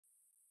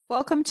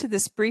Welcome to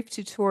this brief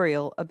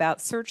tutorial about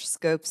search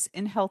scopes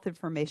in Health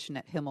Information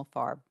at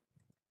Himmelfarb.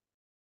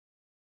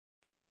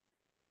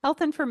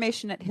 Health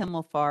Information at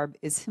Himmelfarb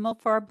is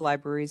Himmelfarb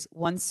Library's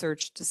one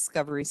search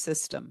discovery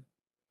system.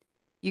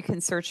 You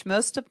can search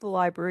most of the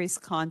library's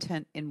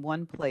content in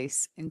one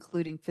place,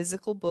 including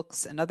physical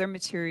books and other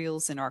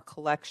materials in our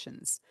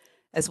collections,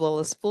 as well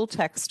as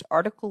full-text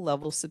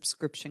article-level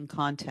subscription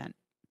content.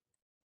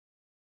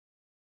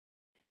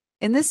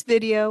 In this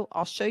video,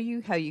 I'll show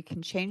you how you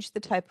can change the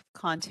type of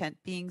content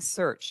being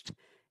searched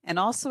and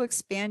also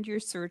expand your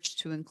search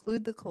to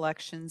include the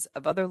collections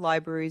of other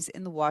libraries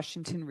in the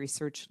Washington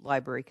Research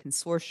Library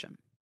Consortium.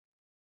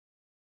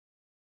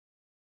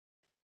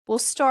 We'll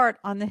start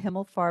on the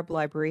Himmelfarb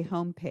Library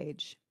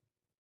homepage.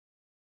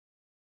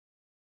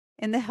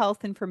 In the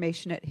Health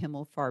Information at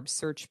Himmelfarb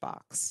search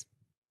box,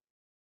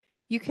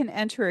 you can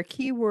enter a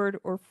keyword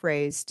or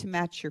phrase to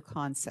match your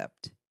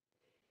concept.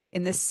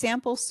 In this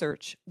sample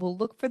search, we'll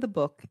look for the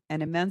book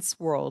An Immense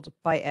World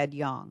by Ed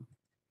Yong.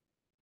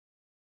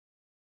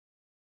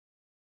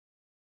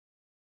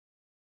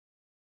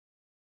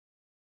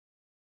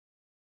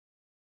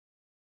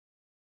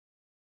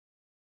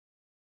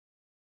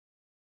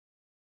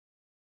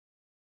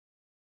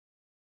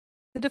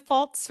 The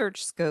default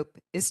search scope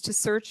is to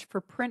search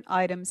for print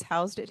items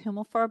housed at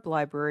Himmelfarb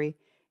Library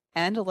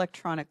and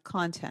electronic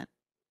content,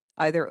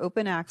 either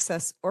open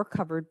access or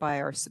covered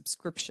by our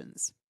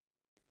subscriptions.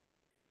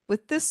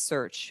 With this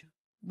search,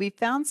 we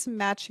found some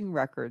matching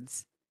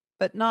records,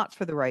 but not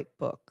for the right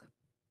book.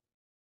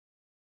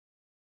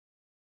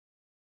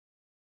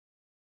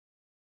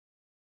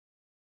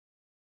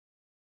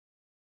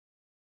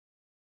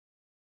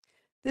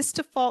 This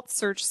default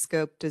search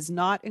scope does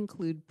not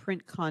include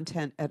print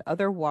content at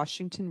other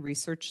Washington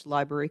Research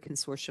Library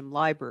Consortium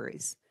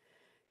libraries.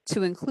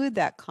 To include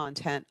that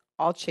content,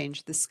 I'll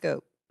change the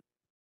scope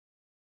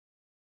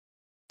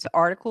to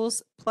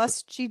Articles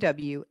plus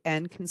GW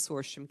and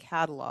Consortium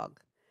Catalog.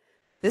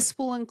 This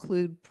will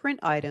include print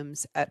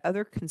items at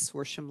other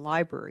consortium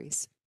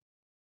libraries.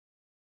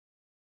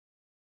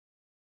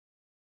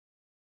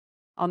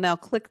 I'll now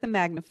click the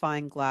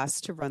magnifying glass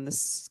to run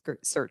the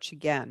search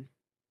again.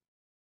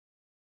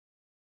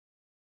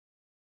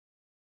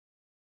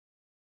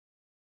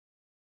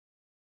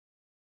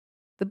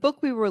 The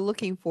book we were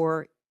looking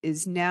for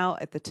is now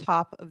at the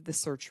top of the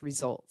search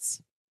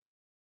results.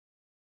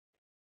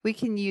 We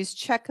can use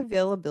check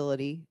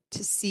availability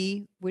to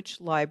see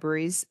which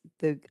libraries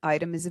the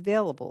item is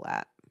available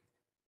at.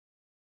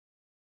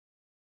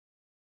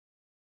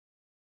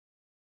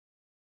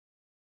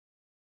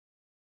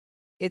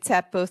 It's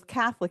at both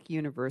Catholic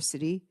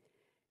University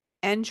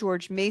and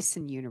George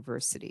Mason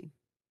University.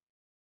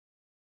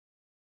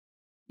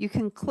 You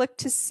can click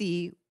to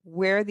see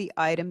where the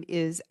item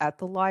is at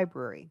the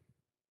library.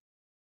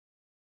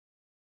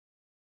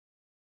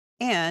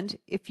 And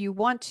if you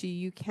want to,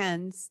 you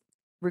can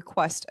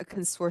request a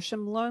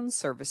consortium loan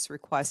service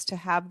request to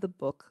have the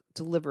book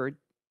delivered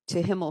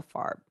to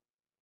Himmelfarb.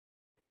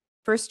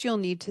 First, you'll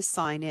need to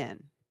sign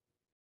in.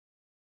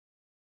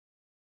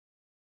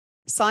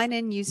 Sign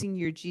in using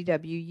your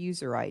GW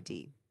user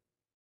ID.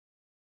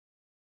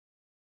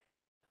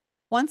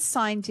 Once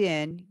signed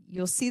in,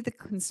 you'll see the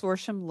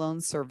consortium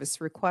loan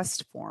service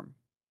request form.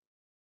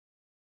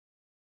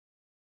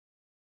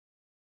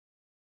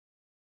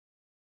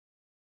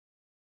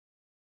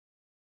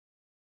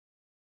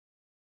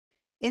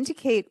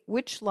 Indicate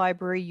which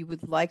library you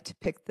would like to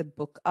pick the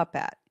book up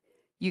at.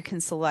 You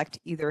can select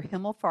either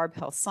Himmelfarb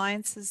Health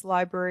Sciences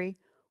Library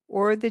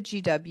or the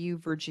GW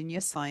Virginia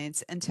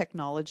Science and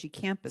Technology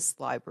Campus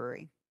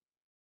Library.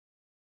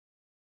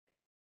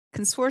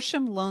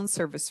 Consortium loan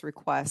service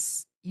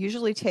requests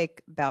usually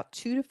take about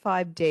 2 to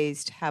 5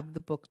 days to have the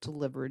book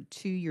delivered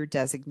to your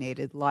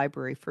designated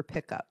library for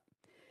pickup.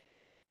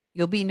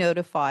 You'll be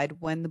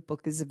notified when the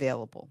book is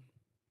available.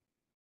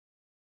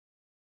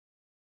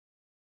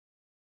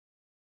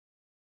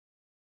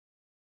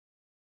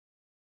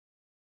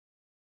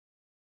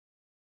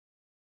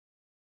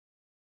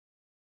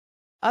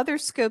 Other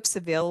scopes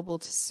available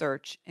to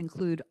search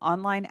include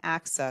online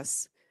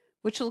access,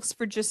 which looks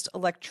for just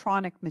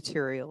electronic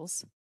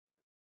materials,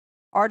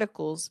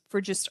 articles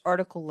for just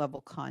article level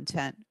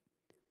content,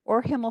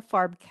 or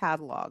Himmelfarb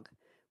catalog,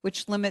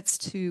 which limits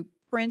to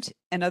print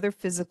and other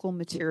physical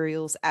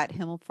materials at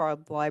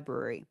Himmelfarb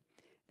Library,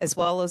 as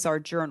well as our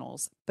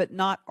journals, but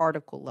not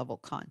article level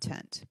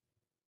content.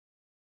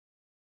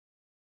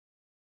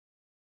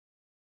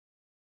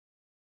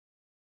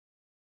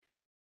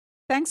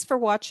 Thanks for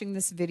watching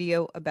this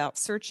video about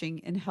searching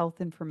in Health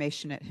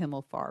Information at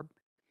Himmelfarb.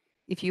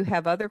 If you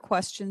have other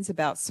questions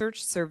about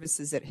search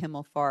services at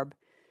Himmelfarb,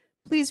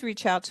 please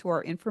reach out to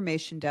our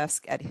information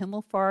desk at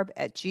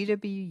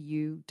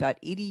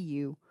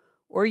himmelfarb@gwu.edu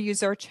or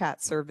use our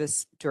chat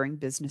service during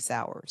business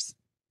hours.